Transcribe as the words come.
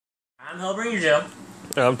I'm Hellbringer Joe.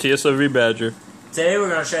 I'm TSOV Badger. Today we're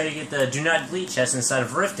going to show you to get the Do Not Delete chest inside of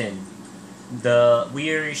Riften.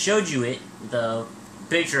 We already showed you it, the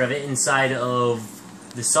picture of it inside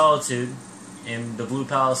of the Solitude and the Blue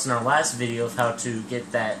Palace in our last video of how to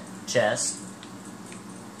get that chest,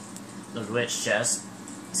 the witch chest.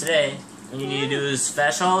 Today, what you need to do is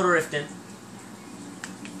fast travel to Riften.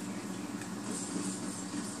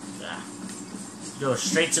 Go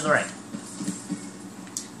straight to the right.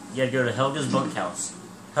 You gotta go to Helga's bunkhouse.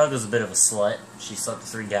 Helga's a bit of a slut. She slept with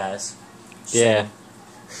 3 guys. Yeah.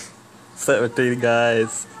 Slept with 3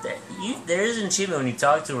 guys. There is an achievement when you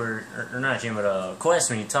talk to her, or not achievement, but a quest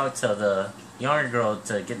when you talk to the younger girl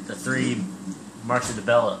to get the 3 marks of the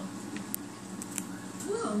Bella.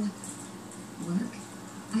 Whoa. Work?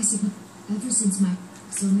 I see. Ever since my...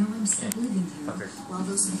 So now I'm stuck living here. Fucker. While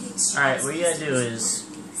those pigs... Alright, what you gotta do is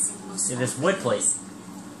get this wood plate.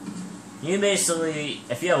 You can basically,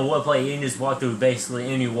 if you have a wood plate, you can just walk through basically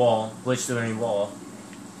any wall, glitch through any wall.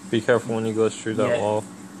 Be careful when you go through that wall.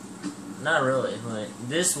 Not really. Like,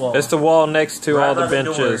 this wall. It's the wall next to all the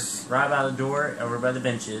benches. Right by the door, over by the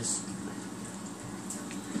benches.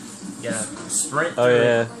 You gotta sprint through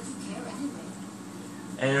yeah. it.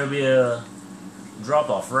 And there'll be a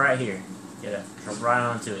drop off right here. You gotta jump right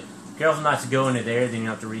onto it. Careful not to go into there, then you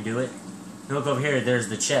have to redo it. Look over here, there's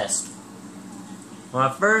the chest. When I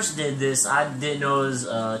first did this, I didn't know it was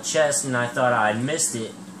a chest and I thought I missed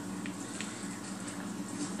it.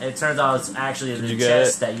 It turns out it's actually the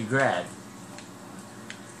chest that you grabbed.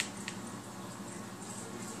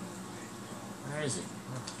 Where is it?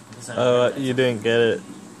 Oh, you didn't get it.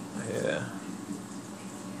 Yeah.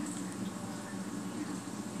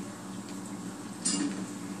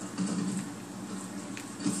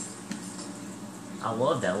 I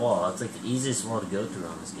love that wall. It's like the easiest wall to go through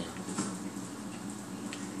on this game.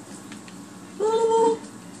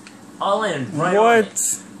 All in, right on it.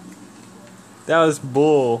 What? That was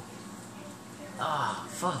bull. Ah,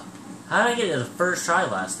 fuck. How did I get it the first try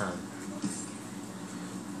last time?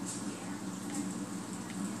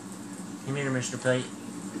 Come here, Mr. Plate.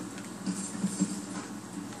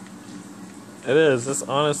 It is. It's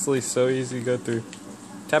honestly so easy to go through.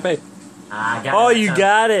 Tap A. I got Oh, it that you time.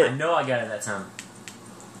 got it. I know I got it that time.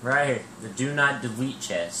 Right here. The Do Not Delete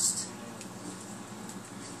chest.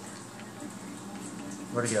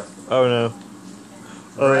 Where'd it go? Oh no.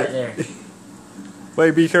 Right there.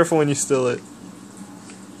 Wait, be careful when you steal it.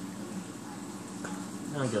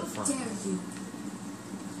 No good fun. Dare you?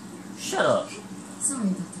 Shut up. Sorry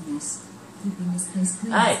about the mess. Keeping this place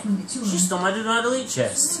clean Hey, is quite a chore. she stole my Do Not Delete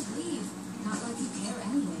chest. Don't leave. Not like you care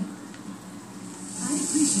anyway. I'd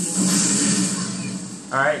appreciate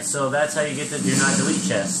it. Alright, so that's how you get the Do Not Delete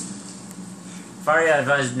chest. Fire, I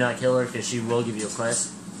advise do not kill her because she will give you a quest.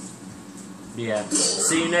 Yeah.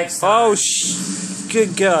 See you next time. Oh,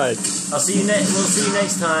 good God. We'll see you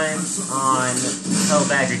next time on Hell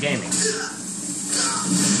Badger Gaming.